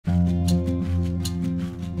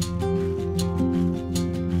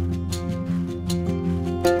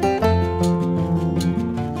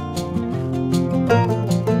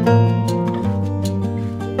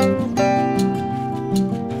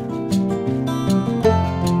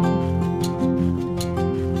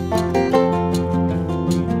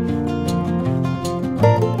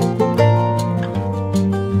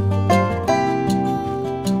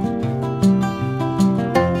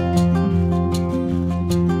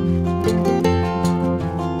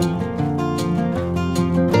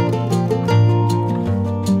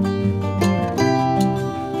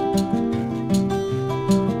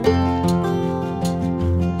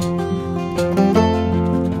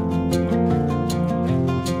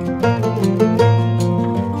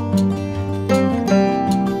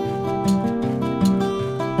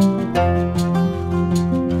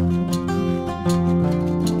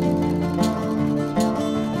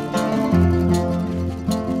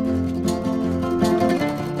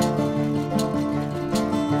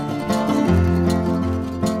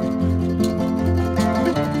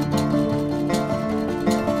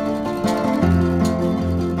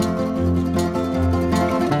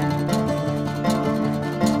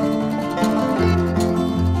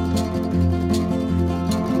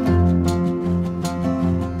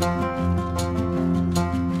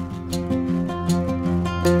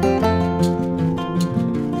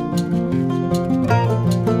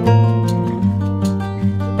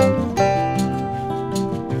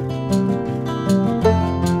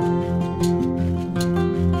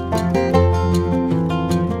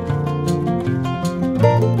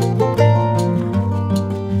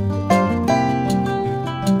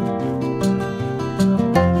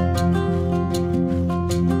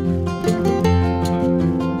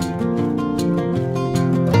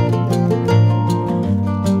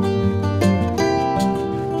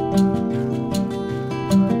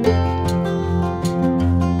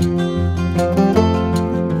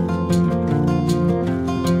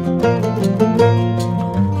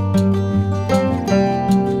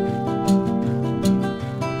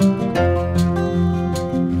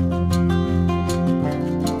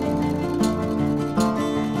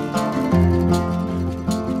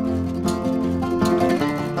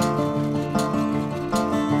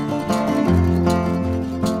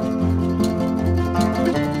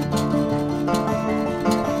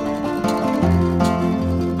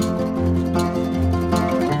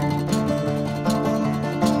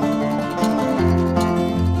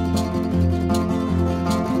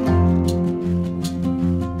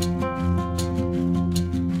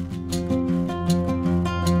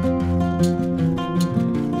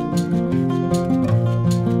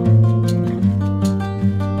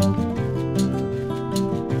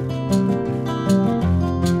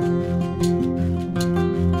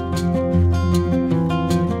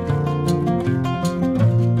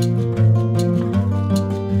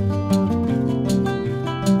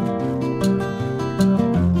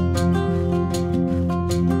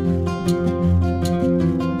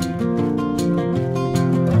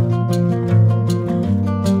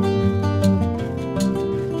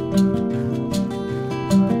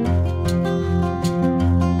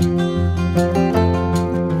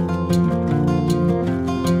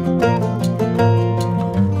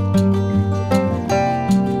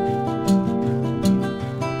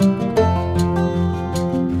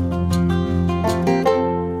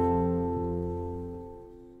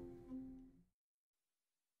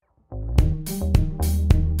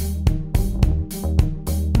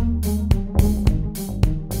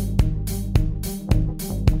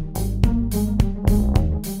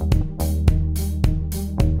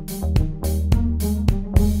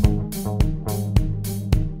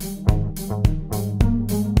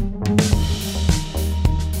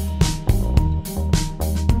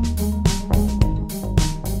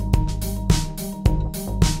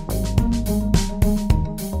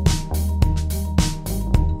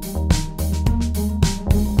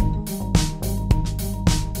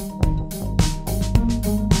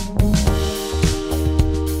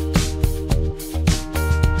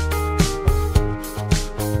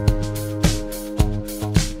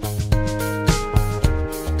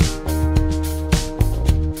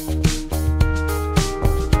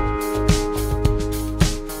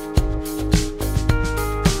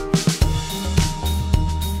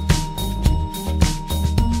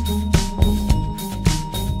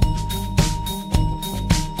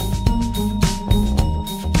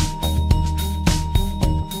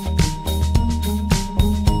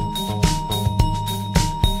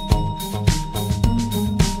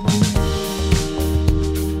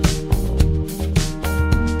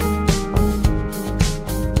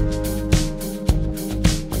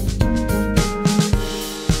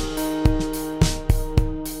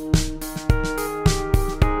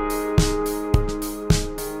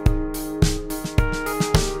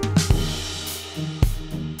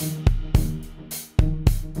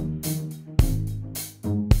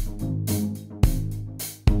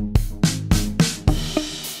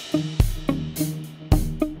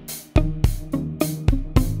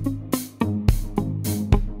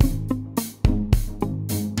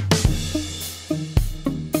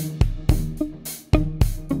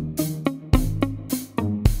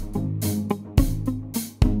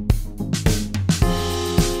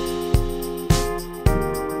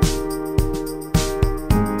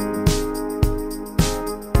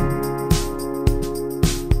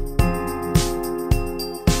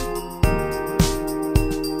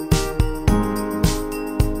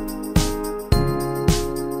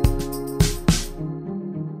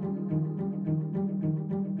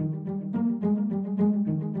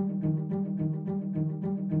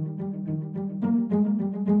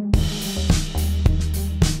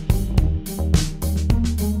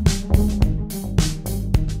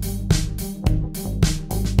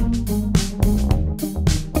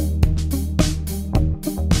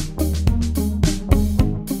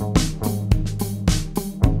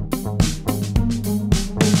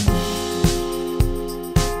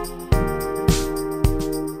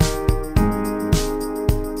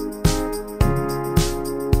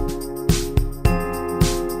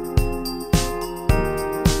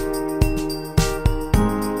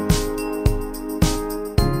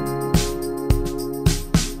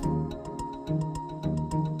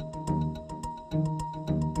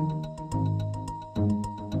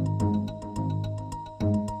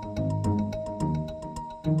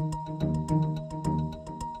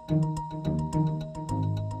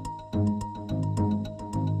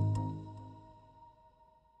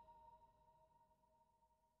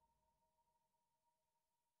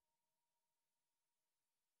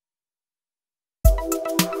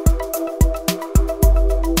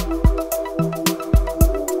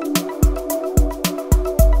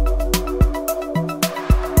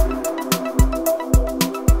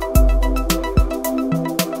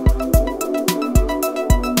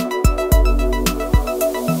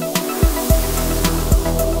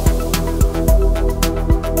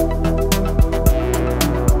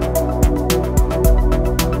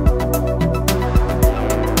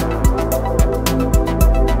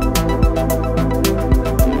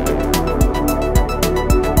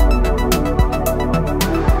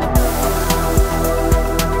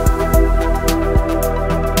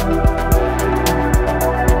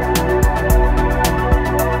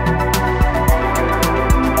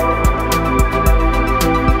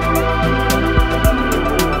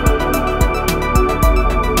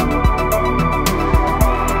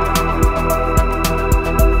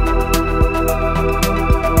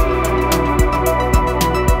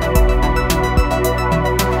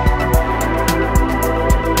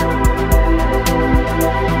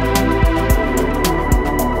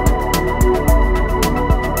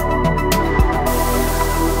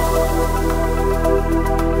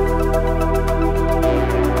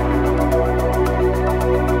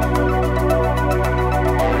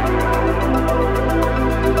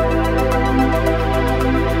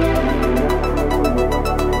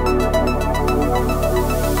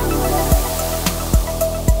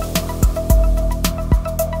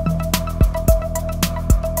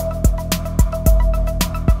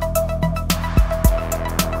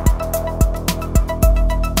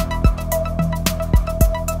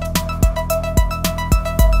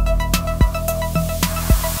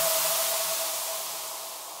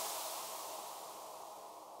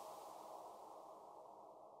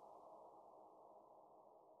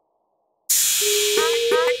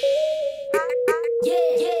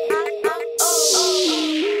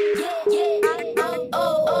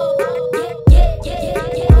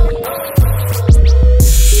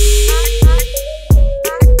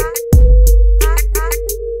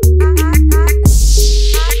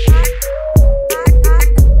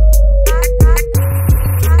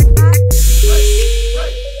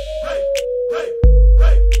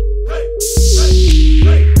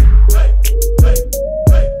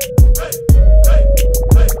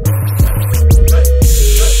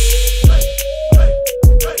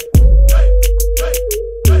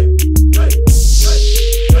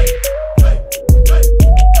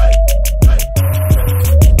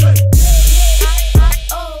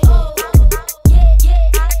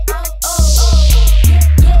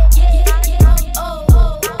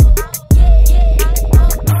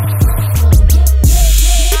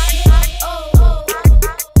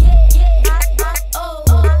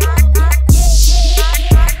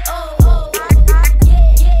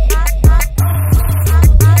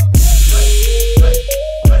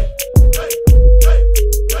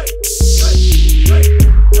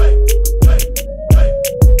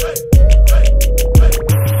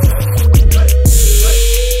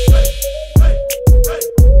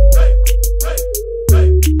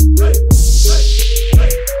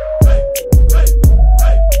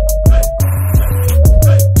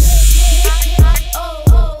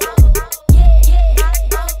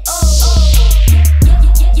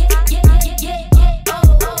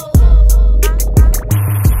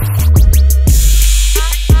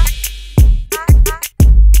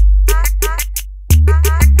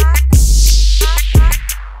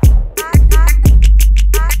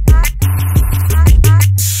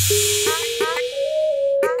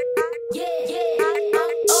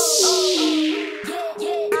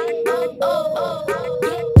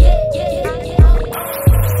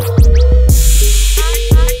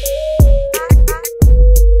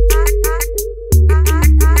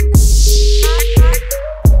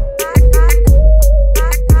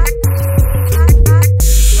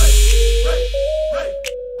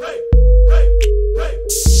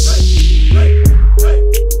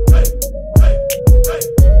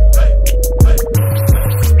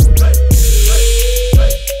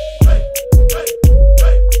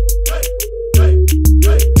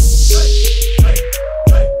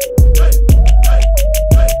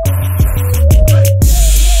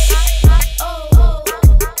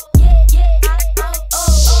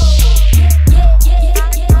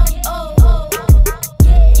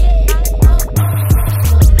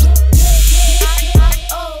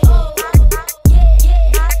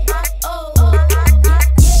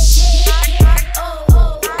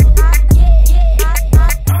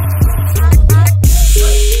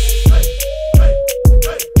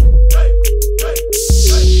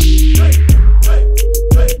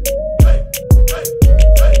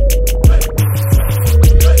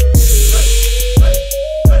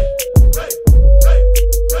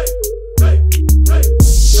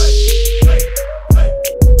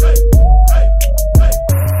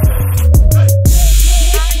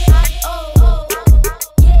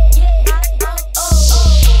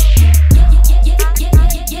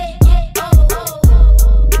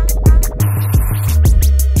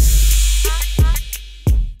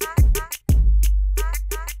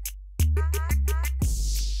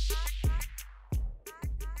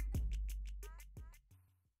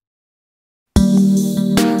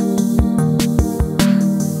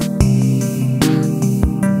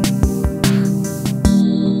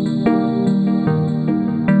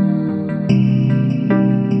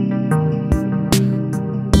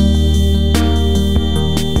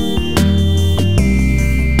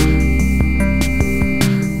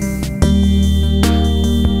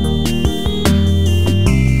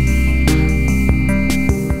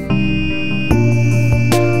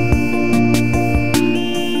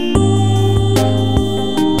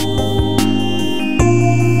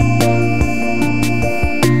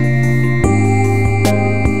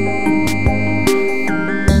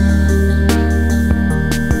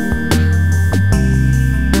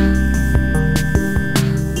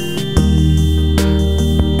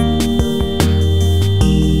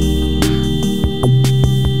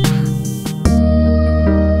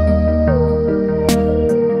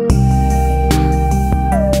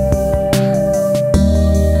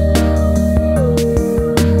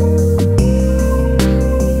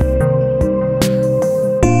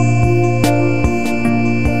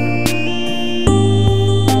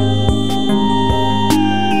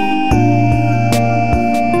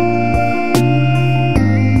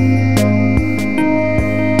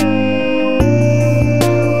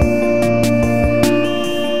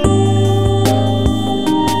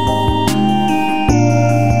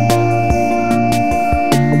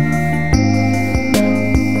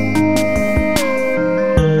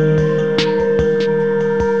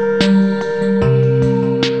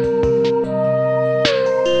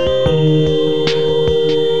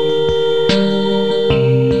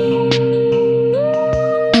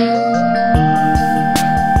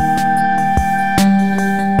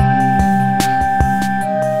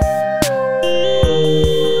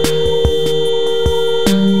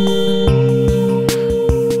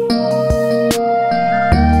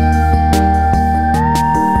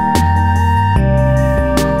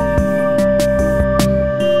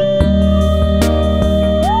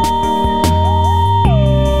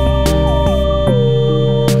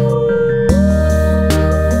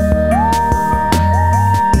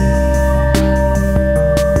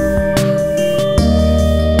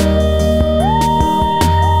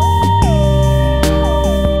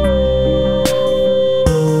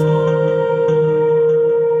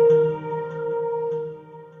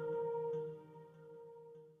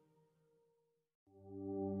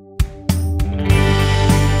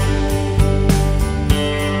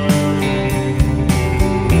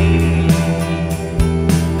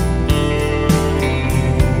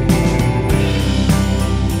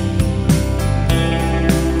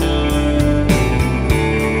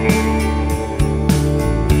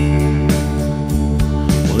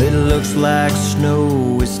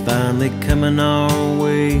snow is finally coming our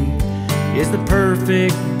way. It's the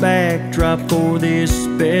perfect backdrop for this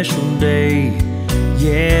special day.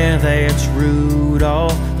 Yeah, that's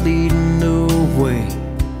Rudolph leading the way,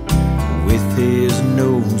 with his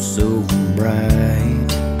nose so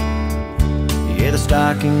bright. Yeah, the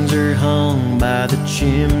stockings are hung by the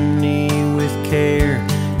chimney with care.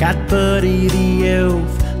 Got Buddy the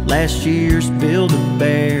elf, last year's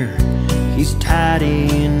Build-A-Bear. He's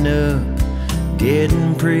tidying up,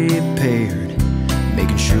 getting prepared,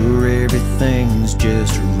 making sure everything's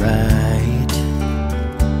just right.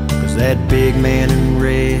 'Cause that big man in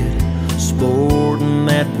red, sporting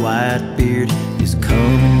that white beard, is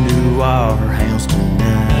coming to our house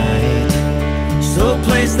tonight. So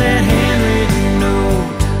place that handwritten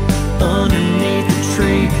note underneath the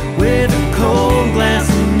tree, with a cold glass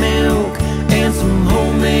of milk and some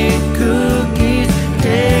homemade cookies.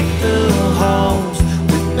 Deck the halls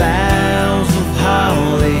with boughs of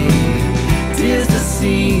holly. 'Tis the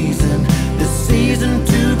season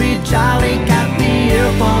to be jolly. Got the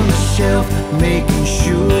elf on the shelf, making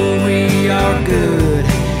sure we are good.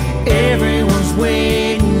 Everyone's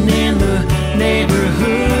waiting in the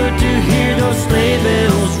neighborhood to hear those sleigh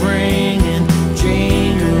bells ring and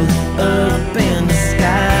jingle up in the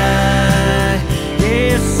sky.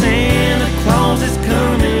 Yeah, Santa Claus is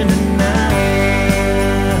coming tonight.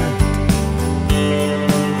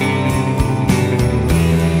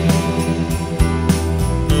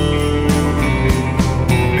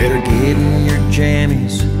 Better get in your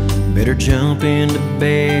jammies, better jump into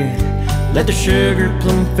bed. Let the sugar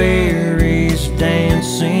plum fairies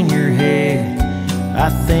dance in your head. I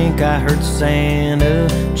think I heard Santa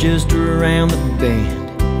just around the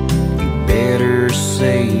bend. You better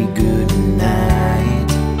say goodnight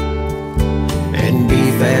and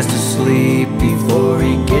be fast asleep before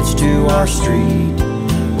he gets to our street,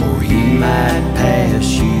 or he might pass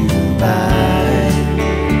you by.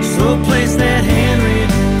 So place that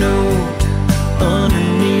handwritten note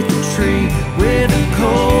underneath the tree, with a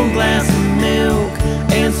cold glass of milk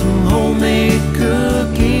and some homemade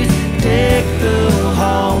cookies. Deck the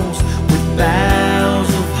halls with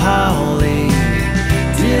boughs of holly.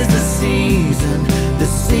 'Tis the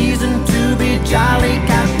season to be jolly.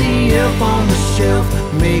 Got the elf on the shelf,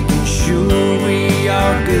 making sure we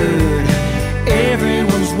are good.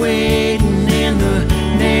 Everyone's waiting in the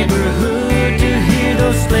neighborhood to hear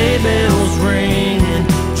those sleigh bells ring and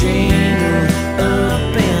jingle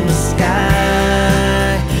up in the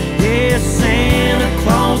sky. Yeah, Santa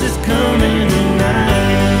Claus is coming tonight.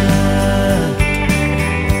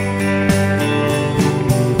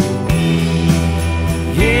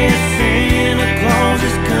 Yeah, Santa Claus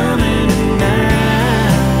is coming tonight.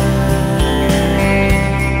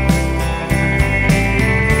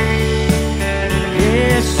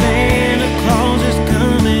 Yeah, Santa Claus is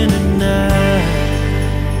coming tonight.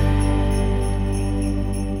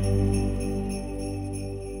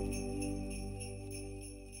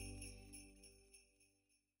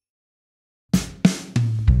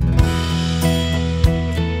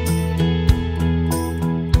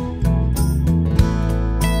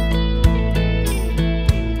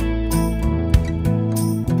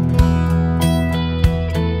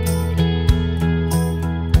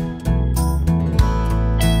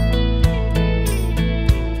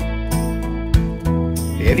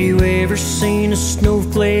 Have you ever seen a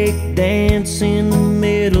snowflake dance in the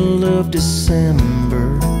middle of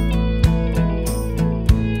December?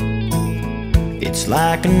 It's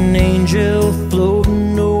like an angel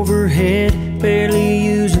floating overhead, barely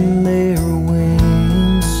using their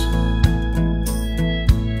wings.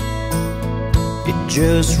 It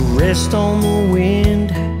just rests on the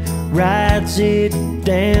wind, rides it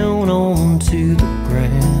down onto the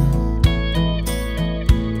ground.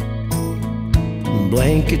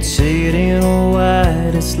 Blankets hid in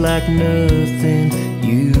white, it's like nothing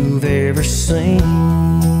you've ever seen.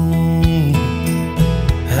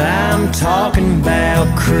 I'm talking about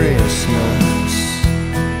Christmas.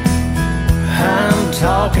 I'm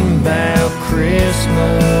talking about Christmas.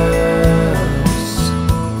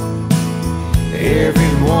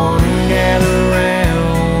 Everyone gather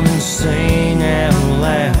round and sing out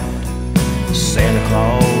loud. Santa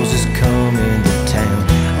Claus is coming to town.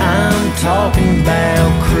 I'm talking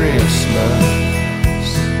about Christmas.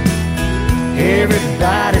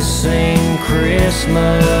 Everybody sing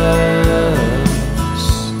Christmas,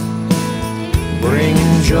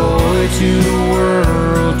 bringing joy to the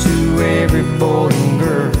world, to every boy and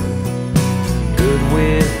girl.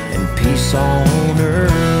 Goodwill and peace on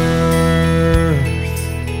earth.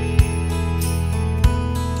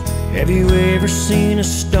 Have you ever seen a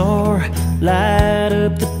star light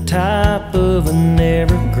up the top of of an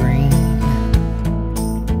evergreen.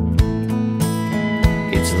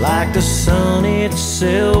 It's like the sun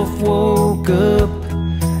itself woke up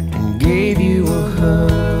and gave you a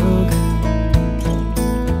hug.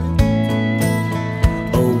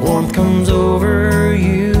 A warmth comes over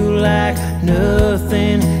you like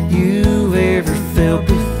nothing you've ever felt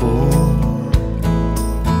before.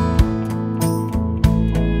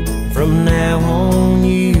 From now on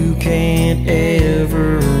you can't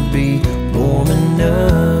ever be warm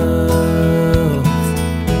enough.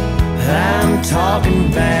 I'm talking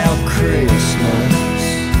about Christmas.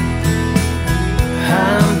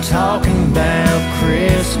 I'm talking about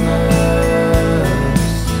Christmas.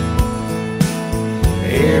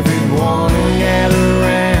 Everyone gather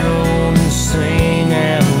around and sing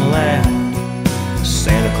out loud.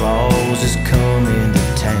 Santa Claus is coming to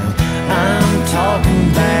town. I'm talking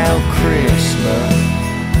about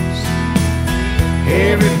Christmas.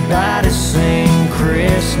 Everybody sing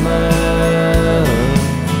Christmas.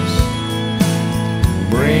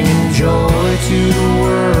 Bringing joy to the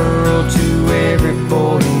world, to every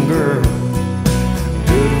boy and girl.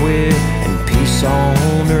 Goodwill and peace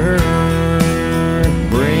on earth.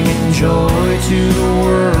 Bringing joy to the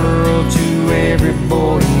world, to every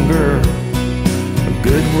boy and girl.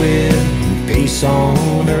 Goodwill and peace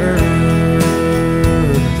on earth.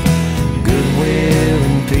 Goodwill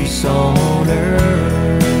and peace on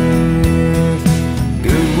earth.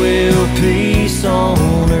 Goodwill, peace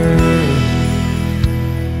on earth.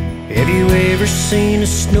 Have you ever seen a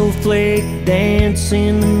snowflake dance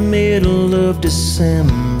in the middle of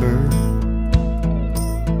December?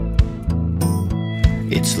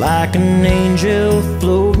 It's like an angel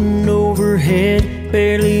floating overhead,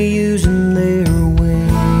 barely using their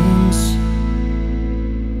wings.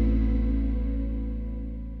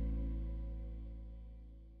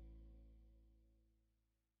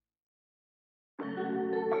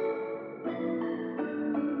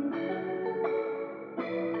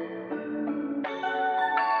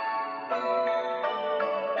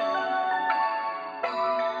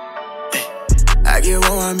 اگه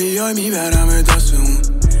با من بیای میبرم داستون،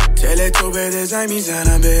 تل تو بده زنگ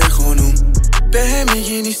میزنم به خانوم. به هم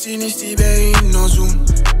میگی نیستی به این نازون.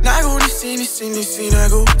 نگو نیستی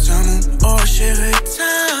نگو تموم.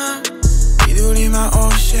 عاشقتم، میدونی من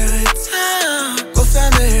عاشقتم. گفتم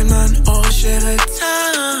به من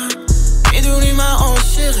عاشقتم، میدونی من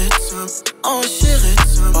عاشقتم.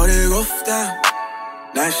 آره گفتم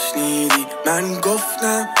نشنیدی، من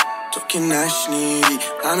گفتم تو که نشنیدی.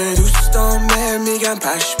 همه دوستان بهم میگن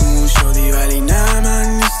پشمون شدی، ولی نه من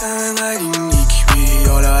نیستم انقدر نیک میری.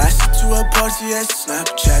 حالا هستی تو پارتی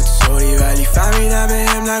اسنپ چت سوری، ولی فهمیدم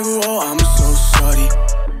بهم نگو oh I'm so sorry.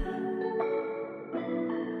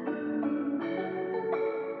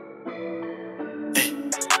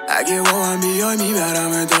 اگه با من بیای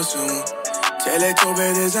میبرم داستون، تل تو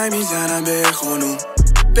بده زنگ میزنم به خانوم.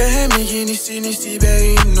 به هم میگی نیستی به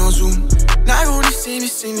این نازون. نگو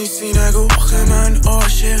نیستی نگو آخه من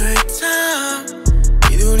عاشقتم،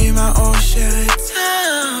 میدونی من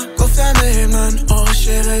عاشقتم. گفتم به من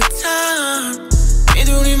عاشقتم،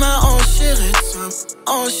 میدونی من عاشقتم.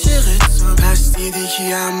 پس دیدی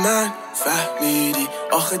کیم من فهمیدی،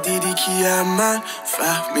 آخه دیدی کیم من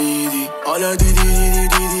فهمیدی. حالا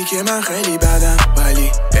دیدی که من خیلی بدم،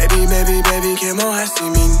 ولی ببی که ما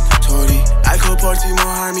هستیم این طوری. الکل پارتی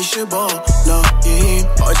ما همیشه بالاییم.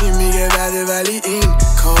 حاجی میگه بده ولی این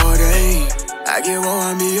کاره ای. اگه با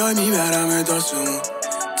من بیای میبرم داستون،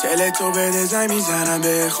 تل تو بده زنگ میزنم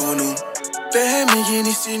به خانوم. به هم میگی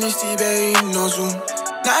نیستی به این نازون.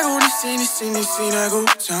 نگو نیستی نگو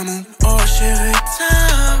تموم.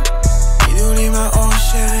 عاشقتم، میدونی من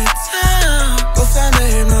عاشقتم. گفتم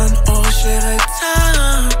به من عاشقتم،